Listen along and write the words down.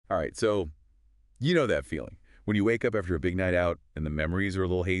All right, so you know that feeling when you wake up after a big night out and the memories are a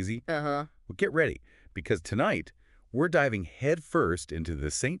little hazy? Uh-huh. Well, get ready, because tonight we're diving headfirst into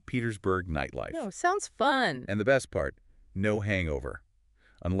the St. Petersburg nightlife. No, sounds fun. And the best part, no hangover.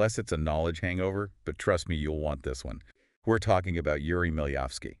 Unless it's a knowledge hangover, but trust me, you'll want this one. We're talking about Yuri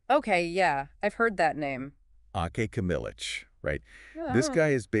Milyavsky, Okay, yeah, I've heard that name. Ake Kamilich, right? This Yeah. guy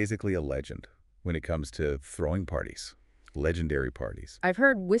is basically a legend when it comes to throwing parties, legendary parties. I've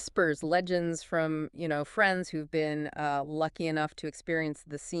heard whispers, legends from, friends who've been lucky enough to experience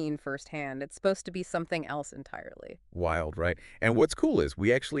the scene firsthand. It's supposed to be something else entirely. Wild, right? And what's cool is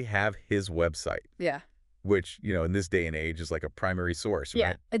we actually have his website, Yeah. which, in this day and age is like a primary source, Yeah.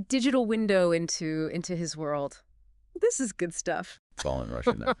 right? A digital window into his world. This is good stuff. It's all in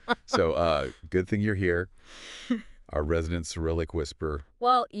Russian now. So good thing you're here, our resident Cyrillic whisperer.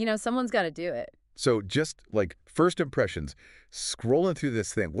 Well, someone's got to do it. So just like first impressions, scrolling through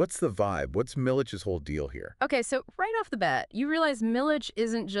this thing, what's the vibe? What's Mylich's whole deal here? Okay, so right off the bat, you realize Mylich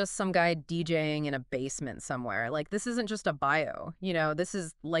isn't just some guy DJing in a basement somewhere. Like, this isn't just a bio. This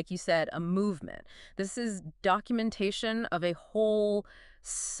is, like you said, a movement. This is documentation of a whole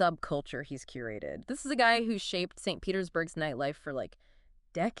subculture he's curated. This is a guy who shaped St. Petersburg's nightlife for, like,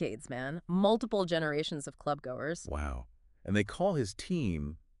 decades, man. Multiple generations of clubgoers. Wow. And they call his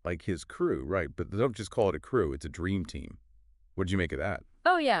team like his crew, right? But they don't just call it a crew, it's a dream team. What did you make of that?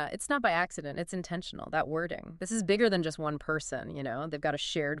 Oh, yeah, it's not by accident. It's intentional, that wording. This is bigger than just one person, They've got a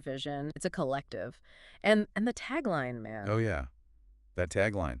shared vision. It's a collective. And the tagline, man. Oh, yeah. That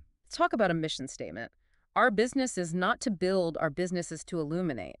tagline. Let's talk about a mission statement. Our business is not to build, our business is to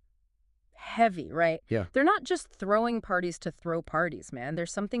illuminate. Heavy, right? Yeah. They're not just throwing parties to throw parties, man.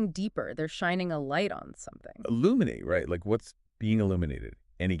 There's something deeper. They're shining a light on something. Illuminate, right? Like what's being illuminated?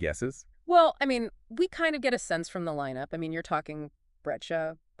 Any guesses? Well, we kind of get a sense from the lineup. You're talking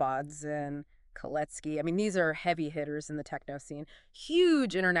Breccia, Bodzin, Koletsky. These are heavy hitters in the techno scene.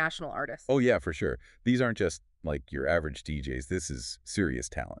 Huge international artists. Oh, yeah, for sure. These aren't just like your average DJs. This is serious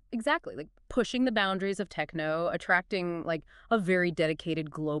talent. Exactly. Like pushing the boundaries of techno, attracting like a very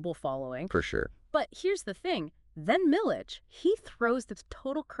dedicated global following. For sure. But here's the thing. Then Mylich, he throws this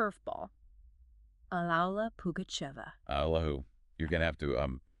total curveball. Alaula Pugacheva. Allahu. You're going to have to,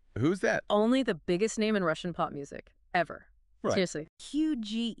 who's that? Only the biggest name in Russian pop music ever. Right. Seriously.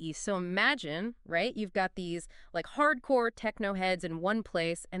 QGE. So imagine, right? You've got these like hardcore techno heads in one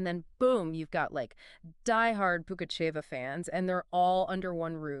place, and then boom, you've got like diehard Pugacheva fans, and they're all under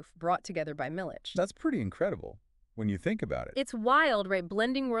one roof, brought together by Mylich. That's pretty incredible when you think about it. It's wild, right?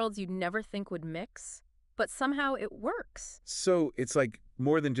 Blending worlds you'd never think would mix, but somehow it works. So it's like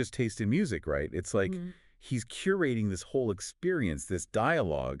more than just taste in music, right? It's like he's curating this whole experience, this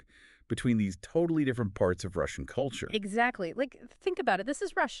dialogue between these totally different parts of Russian culture. Exactly. Like, think about it. This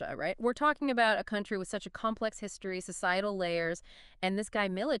is Russia, right? We're talking about a country with such a complex history, societal layers, and this guy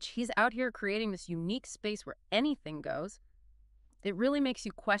Mylich, he's out here creating this unique space where anything goes. It really makes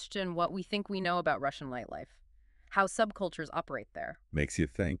you question what we think we know about Russian nightlife, how subcultures operate there. Makes you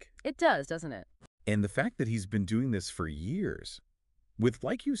think. It does, doesn't it? And the fact that he's been doing this for years, with,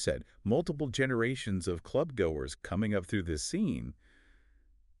 like you said, multiple generations of clubgoers coming up through this scene,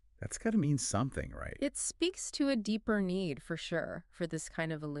 that's got to mean something, right? It speaks to a deeper need, for sure, for this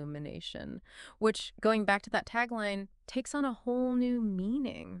kind of illumination, which, going back to that tagline, takes on a whole new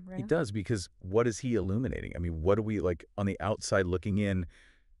meaning, right? It does, because what is he illuminating? What are we, like, on the outside looking in,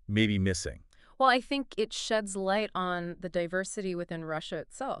 maybe missing? Well, I think it sheds light on the diversity within Russia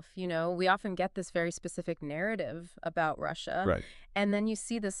itself. We often get this very specific narrative about Russia. Right. And then you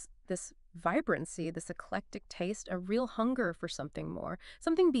see this vibrancy, this eclectic taste, a real hunger for something more,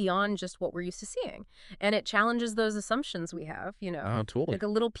 something beyond just what we're used to seeing. And it challenges those assumptions we have, Oh, totally. like a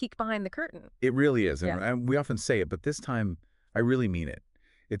little peek behind the curtain. It really is. Yeah. And we often say it, but this time I really mean it.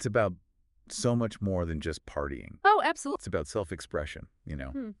 It's about so much more than just partying. Oh, absolutely. It's about self-expression,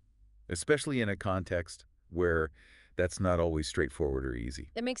 Hmm. especially in a context where that's not always straightforward or easy.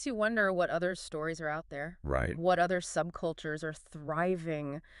 It makes you wonder what other stories are out there. Right. What other subcultures are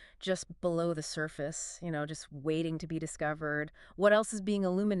thriving just below the surface, just waiting to be discovered. What else is being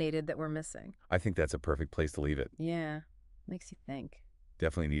illuminated that we're missing? I think that's a perfect place to leave it. Yeah, makes you think.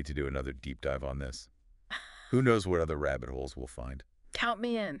 Definitely need to do another deep dive on this. Who knows what other rabbit holes we'll find. Count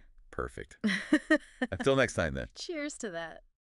me in. Perfect. Until next time, then. Cheers to that.